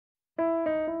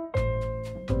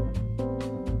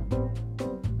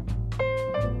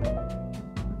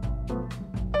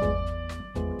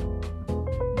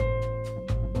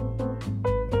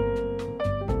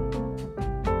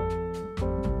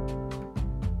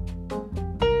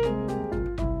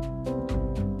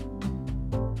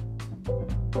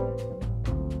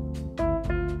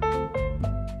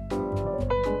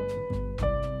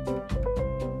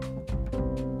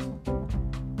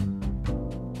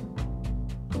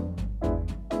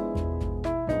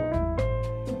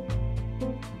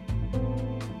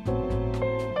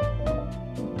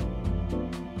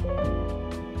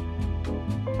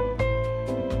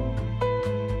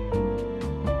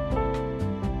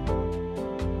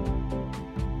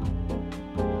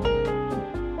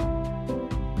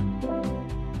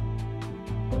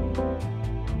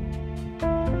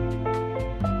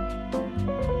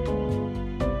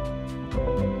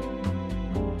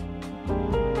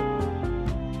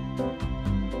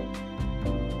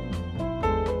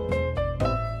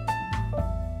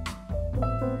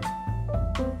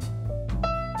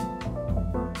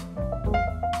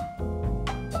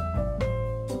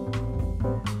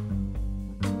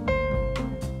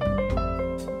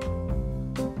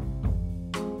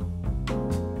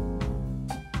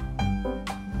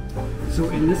So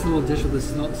in this little dish with the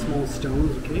small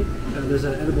stones, okay, there's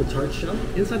an edible tart shell.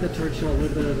 Inside the tart shell, a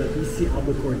little bit of the BC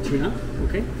Albacore tuna,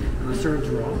 okay, served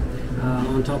raw.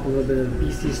 On top, a little bit of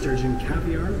BC sturgeon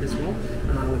caviar as well,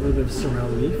 with a little bit of sorrel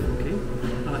leaf, okay.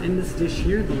 In this dish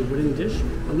here, the wooden dish,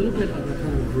 a little bit of a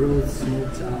kind of grilled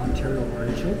smoked Ontario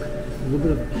artichoke, a little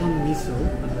bit of plum miso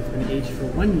that's been aged for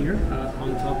 1 year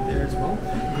on top there as well,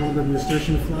 a little bit of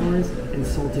nasturtium flowers and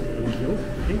salted egg yolk,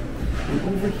 okay. And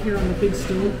over here on the big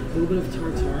stone, a little bit of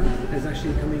tartar is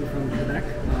actually coming from Quebec.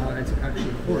 It's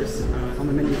actually horse. On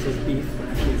the menu it says beef, but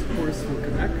actually it's horse from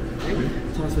Quebec. Okay?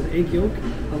 Tossed with egg yolk,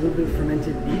 a little bit of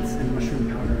fermented beets and mushroom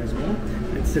powder as well.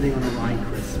 It's sitting on a rye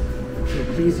crisp. So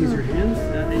please use your hands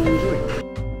and enjoy.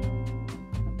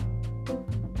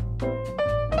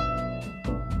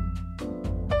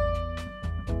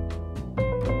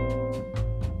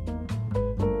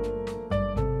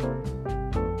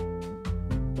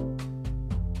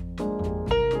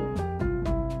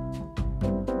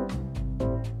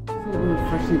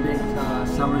 Freshly baked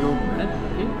sourdough bread,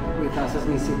 okay, with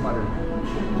sesame seed butter.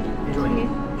 Enjoy. Thank you.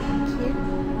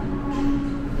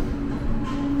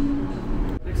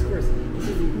 Next course, this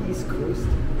is the East Coast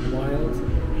wild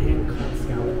hand-cut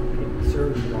scallop, okay,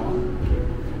 served raw. Okay.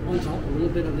 On top, a little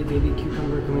bit of the baby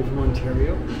cucumber coming from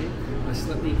Ontario, okay,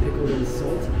 slightly pickled in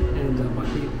salt and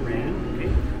buckwheat bran. Okay.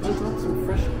 On top, some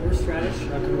fresh horseradish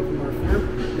coming from our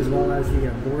farm, as well as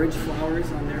the borage flowers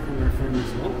on there from our farm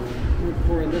as well. We'll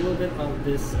pour a little bit of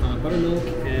this buttermilk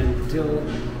and dill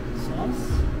sauce.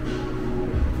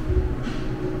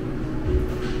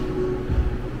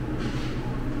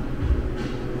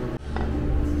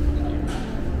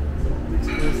 Next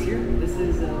course here, this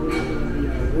is a little bit of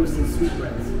the roasted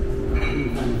sweetbreads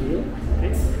from Dill.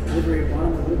 Okay, at the very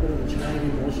bottom, a little bit of the chive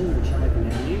emulsion or chive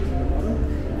mayonnaise on the bottom.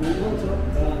 And then on top,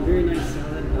 very nice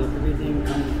salad of everything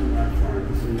coming from our farm.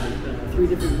 So we have 3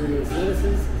 different various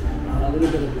lettuces. A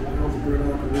little bit of wild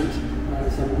burdock root,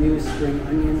 some new spring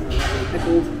onion,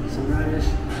 pickled, some radish,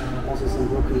 also some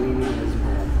broccolini as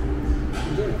well.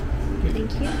 Enjoy.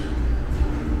 Thank you.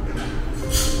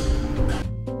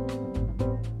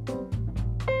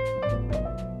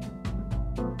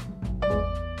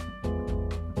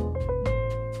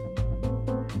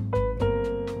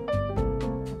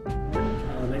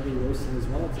 Lightly roasted as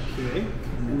well, it's a puree.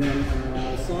 And then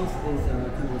the sauce is kind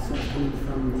of a sauce coming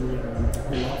from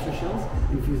the lobster shells,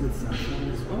 infused with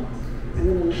saffron as well. And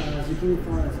then zucchini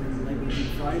flour that's been lightly deep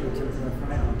fried or tempura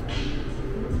fried on top.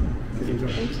 Enjoy.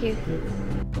 Thank you.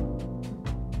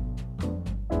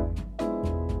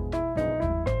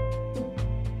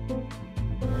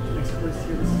 Next course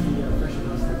here, this is the fresh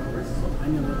pasta course, so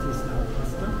agnolotti style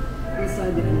pasta.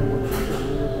 Inside the agnolotti is a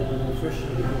little bit of fresh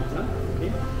ricotta,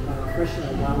 okay? Fresh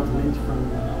wild mint from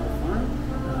our farm,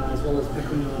 as well as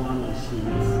pecorino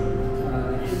cheese.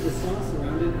 And the sauce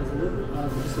around it has a little bit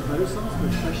of just a butter sauce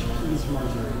with fresh peas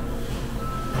margarine.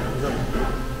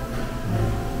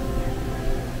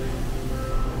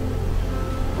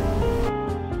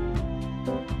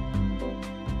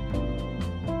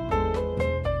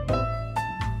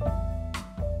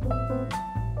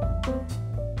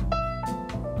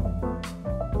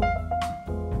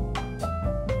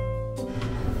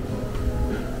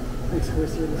 Next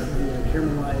course here, this is the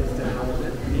caramelized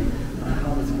halibut.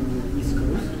 Halibut's from the East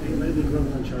Coast, okay, lightly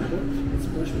grilled on charcoal. It's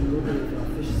brushed with a little bit of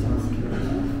fish sauce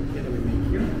caramel that we make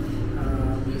here.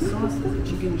 The sauce is a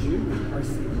chicken jus with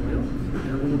parsley oil and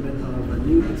a little bit of a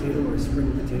new potato or spring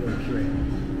potato puree.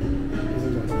 Please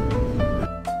enjoy.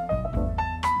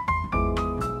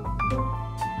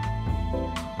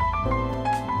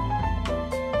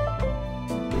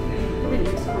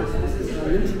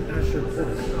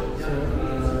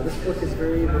 Pork is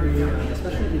very, very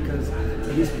special because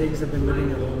these pigs have been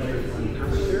living a long life on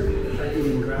pasture,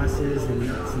 eating grasses and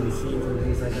nuts and seeds and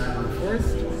things like that in the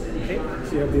forest. Okay,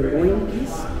 so you have the loin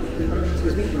piece,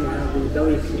 excuse me, and you have the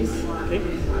belly piece. Okay,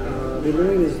 the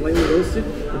loin is lightly roasted,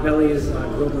 the belly is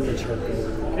grilled on the charcoal.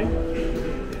 Okay,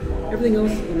 everything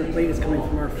else on the plate is coming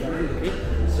from our farm. Okay,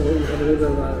 so you have a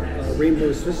little bit of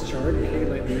rainbow Swiss chard, okay,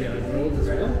 lightly grilled as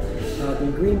well.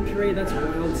 The green puree, that's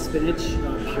wild spinach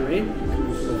puree,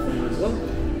 as well,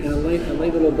 and a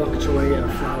light little bok choy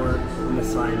flour on the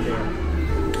side there.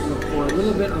 I'm going to pour a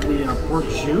little bit of the pork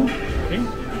jus, okay,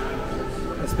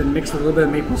 that's been mixed with a little bit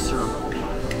of maple syrup.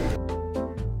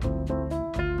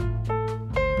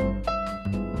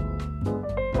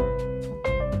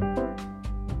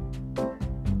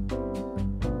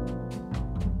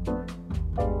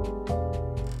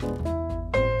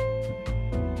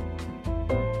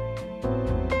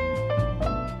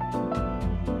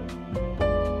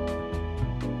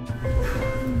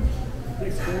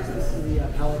 Next course This is the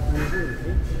palate cleanser.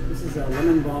 Okay? This is a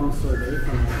lemon balm sorbet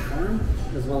from our farm,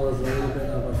 as well as a little bit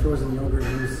of a frozen yogurt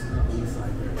mousse on the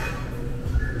side there.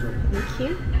 Enjoy. Thank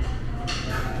you.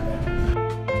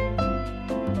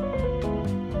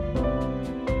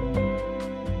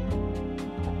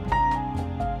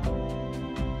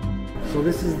 So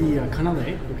this is the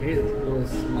canale, okay? It's a little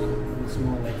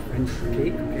small like French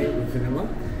cake, okay, with vanilla.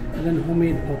 And then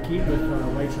homemade pocky with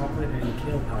white chocolate and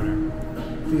kale powder.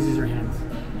 Please use your hands.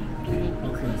 Great.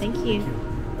 Okay. Thank you.